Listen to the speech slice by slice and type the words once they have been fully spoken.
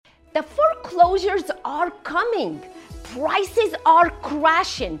The foreclosures are coming. Prices are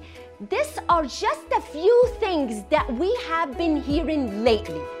crashing. These are just a few things that we have been hearing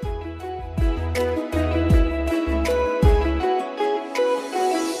lately.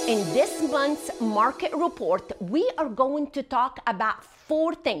 In this month's market report, we are going to talk about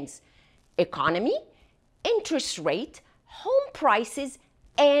four things: economy, interest rate, home prices,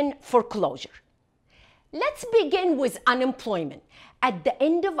 and foreclosure. Let's begin with unemployment. At the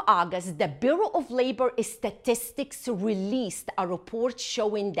end of August, the Bureau of Labor Statistics released a report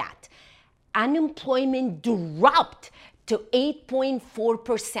showing that unemployment dropped to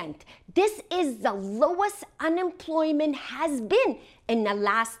 8.4%. This is the lowest unemployment has been in the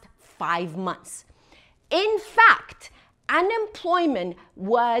last 5 months. In fact, unemployment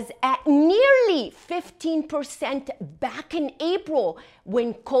was at nearly 15% back in April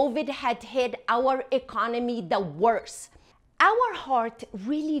when COVID had hit our economy the worst. Our heart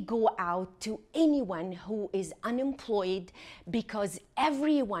really go out to anyone who is unemployed, because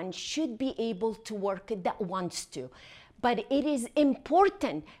everyone should be able to work that wants to. But it is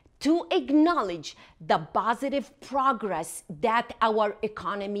important to acknowledge the positive progress that our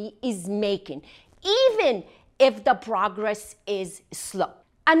economy is making, even if the progress is slow.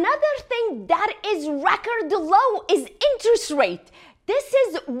 Another thing that is record low is interest rate. This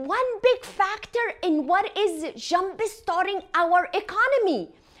is one big factor in what is jumpstarting our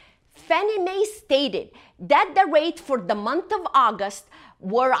economy. Fannie Mae stated that the rate for the month of August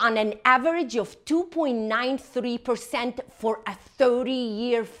were on an average of 2.93% for a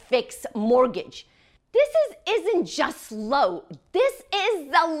 30-year fixed mortgage. This isn't just low. This is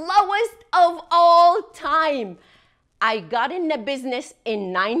the lowest of all time. I got in the business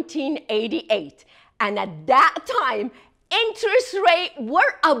in 1988, and at that time, interest rates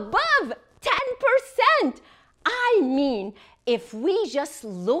were above 10%. I mean, if we just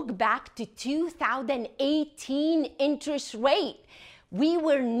look back to 2018 interest rate, we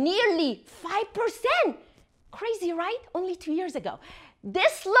were nearly 5%. Crazy, right? Only 2 years ago.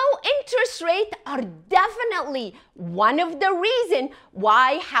 This low interest rate are definitely one of the reasons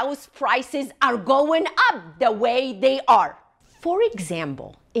why house prices are going up the way they are. For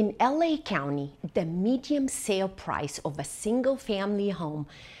example, in LA County, the median sale price of a single family home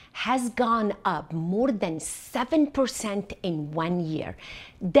has gone up more than 7% in 1 year.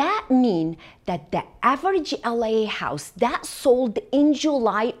 That means that the average LA house that sold in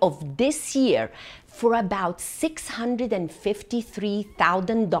July of this year for about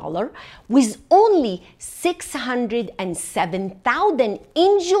 $653,000 was only $607,000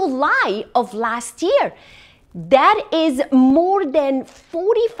 in July of last year. That is more than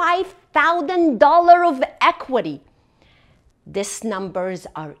 $45,000 of equity. These numbers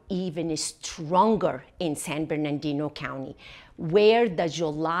are even stronger in San Bernardino County, where the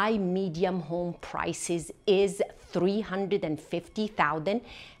July median home prices is $350,000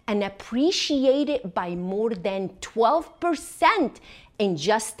 and appreciated by more than 12% in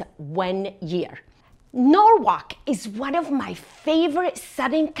just 1 year. Norwalk is one of my favorite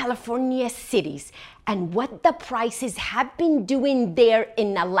Southern California cities, and what the prices have been doing there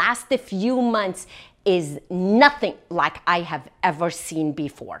in the last few months is nothing like I have ever seen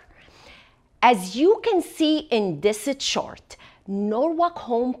before. As you can see in this chart, Norwalk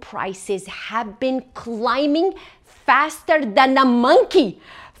home prices have been climbing faster than a monkey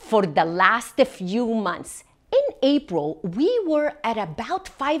for the last few months. In April, we were at about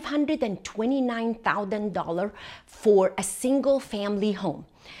 $529,000 for a single family home.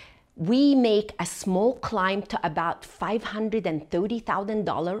 We make a small climb to about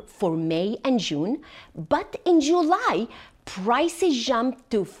 $530,000 for May and June, but in July, prices jumped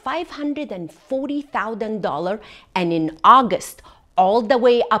to $540,000, and in August, all the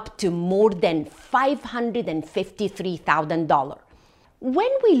way up to more than $553,000.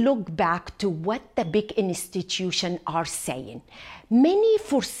 When we look back to what the big institutions are saying, many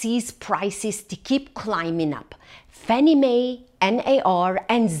foresees prices to keep climbing up. Fannie Mae, NAR,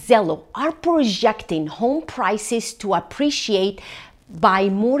 and Zillow are projecting home prices to appreciate by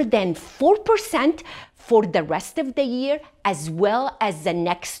more than 4% for the rest of the year, as well as the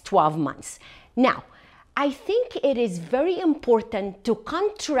next 12 months. Now, I think it is very important to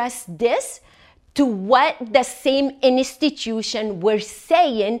contrast this to what the same institution were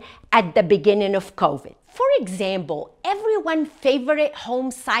saying at the beginning of COVID. For example, everyone's favorite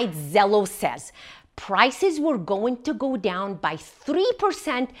home site Zillow says prices were going to go down by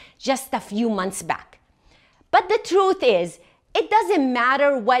 3% just a few months back. But the truth is, it doesn't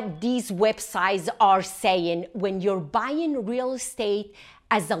matter what these websites are saying when you're buying real estate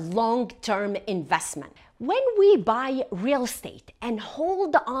as a long-term investment. When we buy real estate and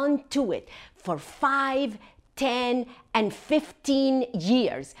hold on to it for 5, 10, and 15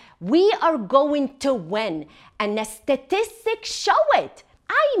 years, we are going to win, and the statistics show it.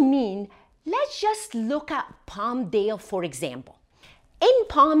 I mean, let's just look at Palmdale, for example. In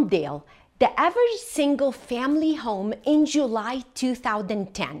Palmdale, the average single-family home in July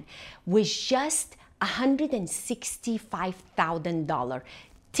 2010 was just $165,000.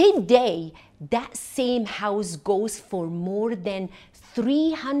 Today, that same house goes for more than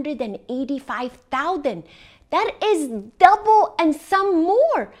 $385,000. That is double and some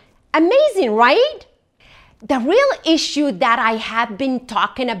more. Amazing, right? The real issue that I have been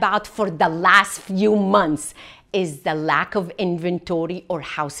talking about for the last few months is the lack of inventory or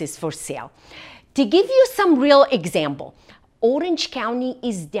houses for sale. To give you some real example, Orange County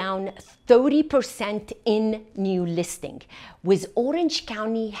is down 30% in new listing, with Orange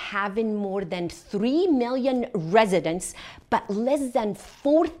County having more than 3 million residents but less than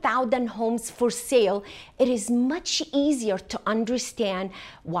 4,000 homes for sale. It is much easier to understand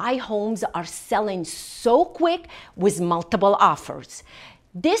why homes are selling so quick with multiple offers.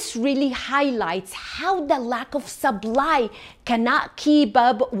 This really highlights how the lack of supply cannot keep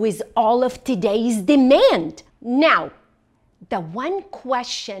up with all of today's demand. Now, the one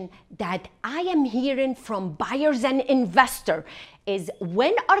question that I am hearing from buyers and investors is,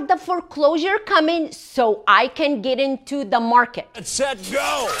 when are the foreclosure coming so I can get into the market? Set,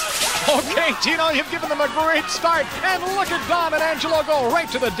 go! Okay, Tino, you've given them a great start. And look at Don and Angelo go right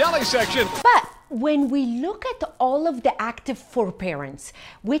to the deli section. But when we look at all of the active forbearance,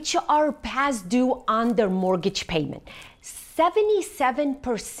 which are past due on their mortgage payment,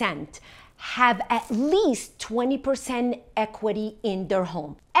 77% have at least 20% equity in their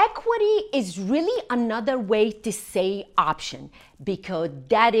home. Equity is really another way to say option, because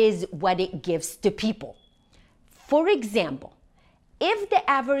that is what it gives to people. For example, if the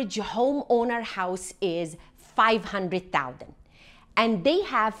average homeowner house is $500,000 and they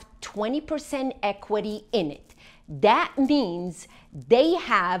have 20% equity in it, that means they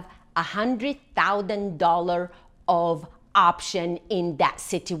have $100,000 of option in that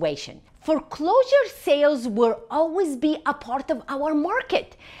situation. Foreclosure sales will always be a part of our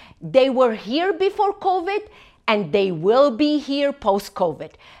market. They were here before COVID and they will be here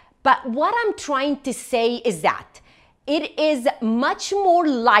post-COVID. But what I'm trying to say is that it is much more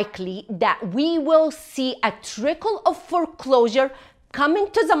likely that we will see a trickle of foreclosure coming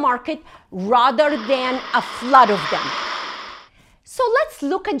to the market rather than a flood of them. So let's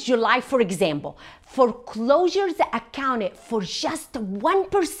look at July, for example. Foreclosures accounted for just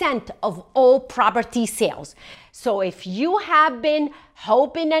 1% of all property sales. So if you have been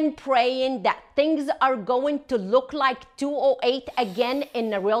hoping and praying that things are going to look like 2008 again in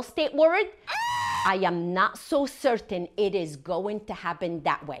the real estate world, I am not so certain it is going to happen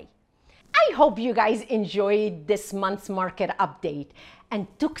that way. I hope you guys enjoyed this month's market update and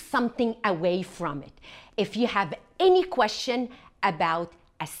took something away from it. If you have any question about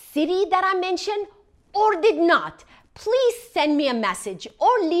a city that I mentioned or did not, please send me a message or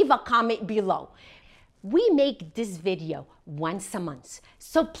leave a comment below. We make this video once a month,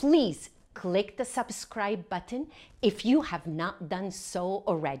 so please click the subscribe button if you have not done so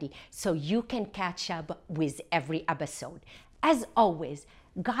already, so you can catch up with every episode. As always,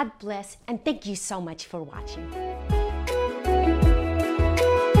 God bless and thank you so much for watching.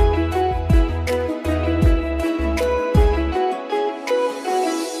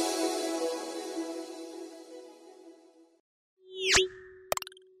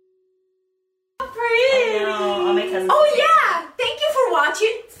 Oh yeah! Thank you for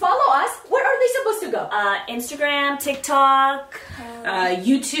watching. Follow us. Where are they supposed to go? Instagram, TikTok,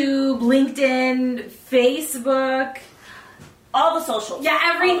 YouTube, LinkedIn, Facebook. all the socials. Yeah,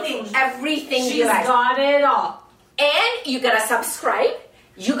 everything. Everything, She's you guys. got it all. And you gotta subscribe,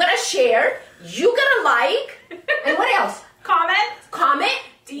 you gotta share, you gotta like, and what else? Comment,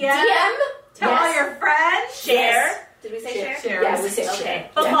 DM, tell all your friends. Share. Did we say share? Share. Yeah, we said Okay. share.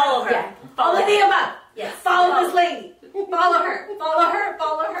 But Yeah. follow her. Yeah. All of the above. Yes. Follow this lady. Follow her. Follow her.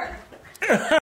 Follow her.